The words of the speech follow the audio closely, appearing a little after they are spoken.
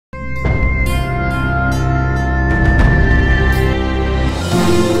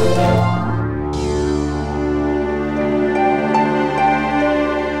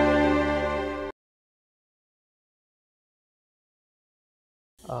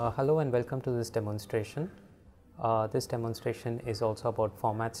Hello and welcome to this demonstration. This demonstration is also about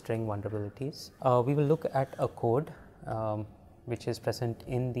format string vulnerabilities. We will look at a code which is present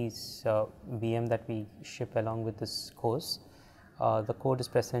in these VM that we ship along with this course. The code is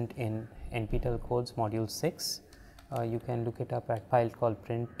present in NPTEL codes module 6. You can look it up at file called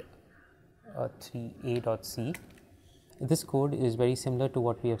print3a.c. This code is very similar to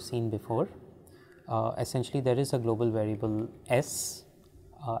what we have seen before. Essentially there is a global variable s,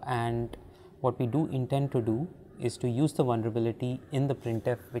 and what we do intend to do is to use the vulnerability in the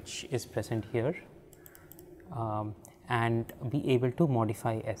printf which is present here and be able to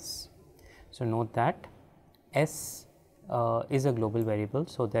modify s. So, note that s is a global variable,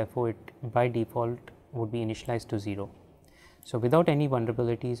 so therefore, it by default would be initialized to 0. So, without any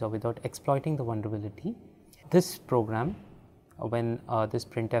vulnerabilities or without exploiting the vulnerability, this program when this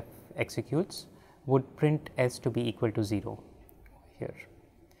printf executes would print s to be equal to 0 here.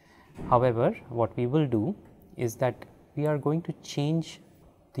 However, what we will do is that we are going to change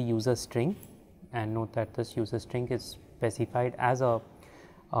the user string, and note that this user string is specified as a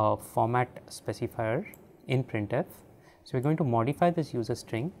format specifier in printf. So, we are going to modify this user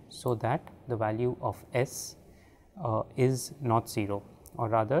string so that the value of s is not 0, or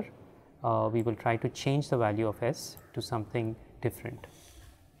rather we will try to change the value of s to something different.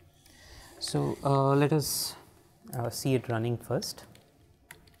 So, let us see it running first.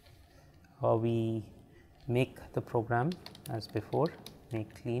 We make the program as before,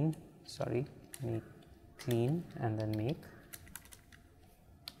 make clean and then make,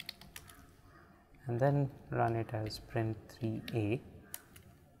 and then run it as print3a,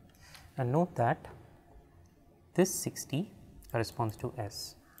 and note that this 60 corresponds to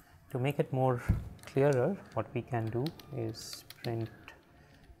s. To make it more clearer, what we can do is print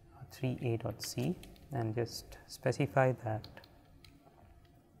 3a.c and just specify that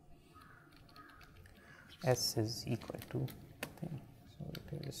s is equal to thing. So, it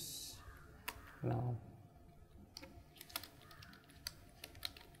is now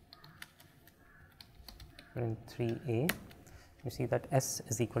print 3a, you see that s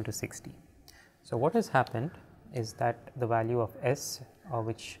is equal to 60. So, what has happened is that the value of s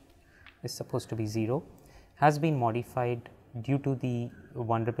which is supposed to be 0 has been modified due to the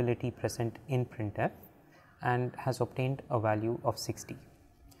vulnerability present in printf and has obtained a value of 60.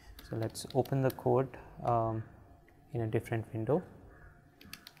 So, let us open the code in a different window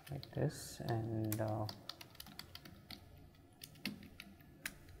like this,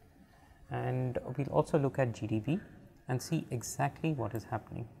 and we will also look at GDB and see exactly what is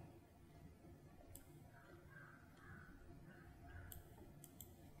happening.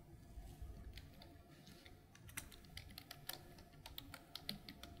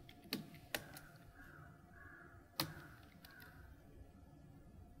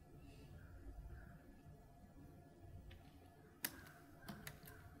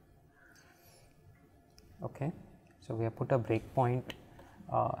 Okay. So, we have put a breakpoint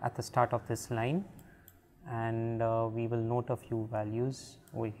at the start of this line, and we will note a few values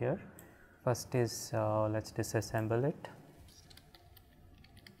over here. First is let us disassemble it,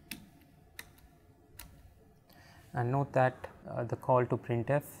 and note that the call to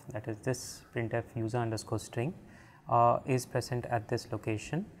printf, that is this printf user underscore string is present at this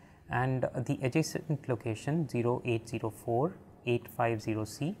location, and the adjacent location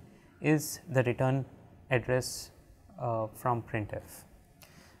 0804850C is the return address from printf.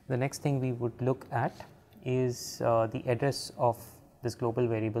 The next thing we would look at is the address of this global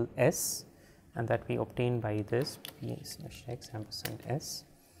variable s, and that we obtain by this p/x %s,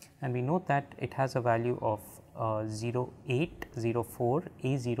 and we note that it has a value of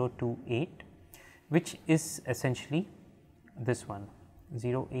 0804A028, which is essentially this one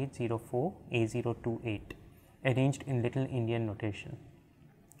 0804A028 arranged in Little Indian notation.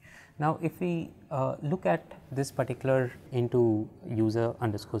 Now, if we look at this particular into user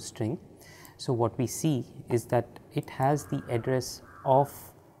underscore string, so what we see is that it has the address of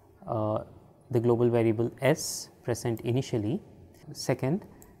the global variable s present initially. Second,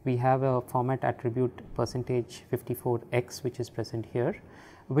 we have a format attribute %54x which is present here,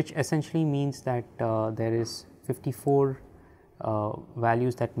 which essentially means that there is 54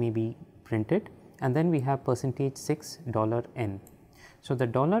 values that may be printed, and then we have %6$n. So, the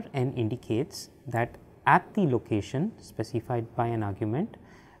 $n indicates that at the location specified by an argument,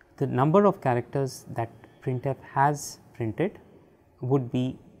 the number of characters that printf has printed would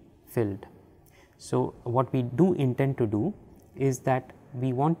be filled. So, what we do intend to do is that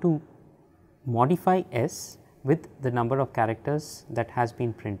we want to modify s with the number of characters that has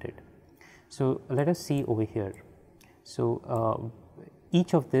been printed. So, let us see over here. So,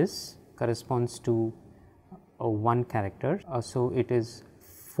 each of this corresponds to one character. So, it is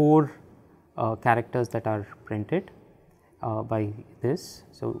 4 characters that are printed by this.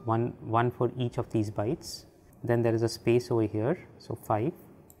 So, one for each of these bytes, then there is a space over here. So, 5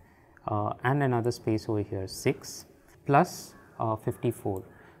 and another space over here 6 plus 54.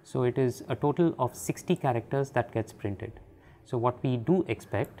 So, it is a total of 60 characters that gets printed. So, what we do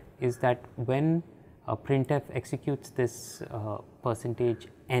expect is that when printf executes this percentage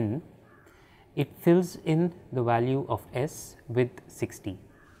n, it fills in the value of s with 60,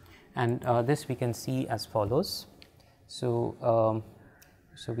 and this we can see as follows. So,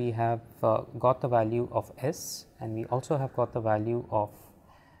 we have got the value of s, and we also have got the value of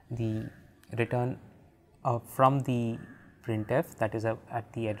the return from the printf, that is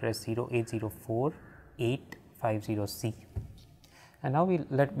at the address 0804850C. And now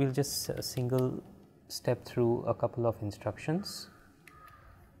we'll just single step through a couple of instructions.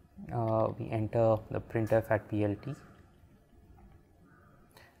 We enter the printf at PLT,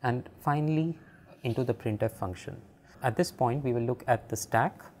 and finally into the printf function. At this point, we will look at the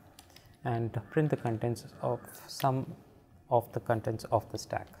stack and print the contents of some of the contents of the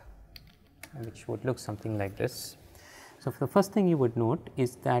stack, which would look something like this. So, the first thing you would note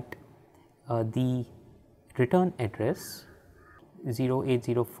is that the return address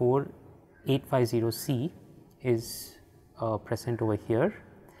 0804850C is present over here,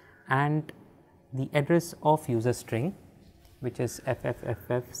 and the address of user string, which is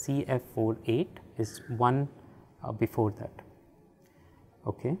FFFFCF48, is 1 before that.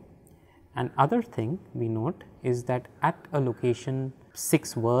 Okay. And other thing we note is that at a location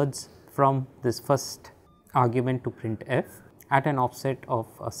 6 words from this first argument to printf, at an offset of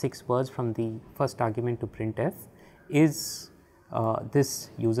 6 words from the first argument to printf is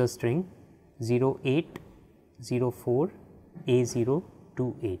this user string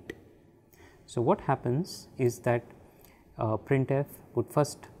 0804A028. So, what happens is that printf would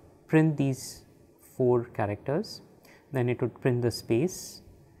first print these 4 characters, then it would print the space,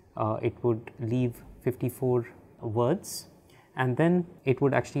 it would leave 54 words, and then it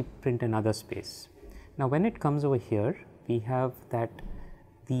would actually print another space. Now, when it comes over here, we have that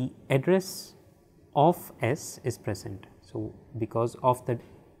the address of s is present. So, because of the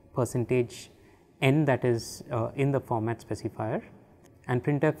percentage n that is in the format specifier, and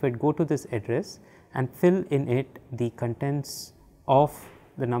printf would go to this address and fill in it the contents of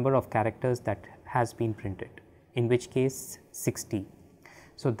the number of characters that has been printed, in which case 60.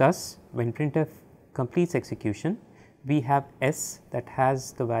 So, thus when printf completes execution, we have s that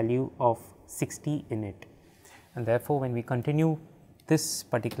has the value of 60 in it, and therefore, when we continue this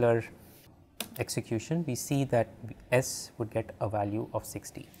particular execution, we see that s would get a value of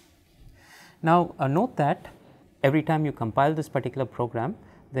 60. Now, note that every time you compile this particular program,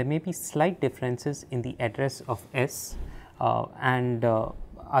 there may be slight differences in the address of s and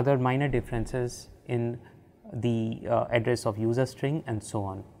other minor differences in the address of user string and so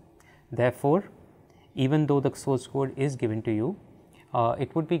on. Therefore, even though the source code is given to you,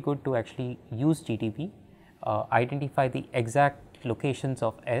 it would be good to actually use GDB, identify the exact locations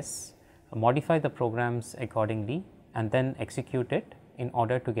of s, modify the programs accordingly, and then execute it in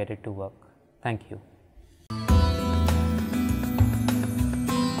order to get it to work. Thank you.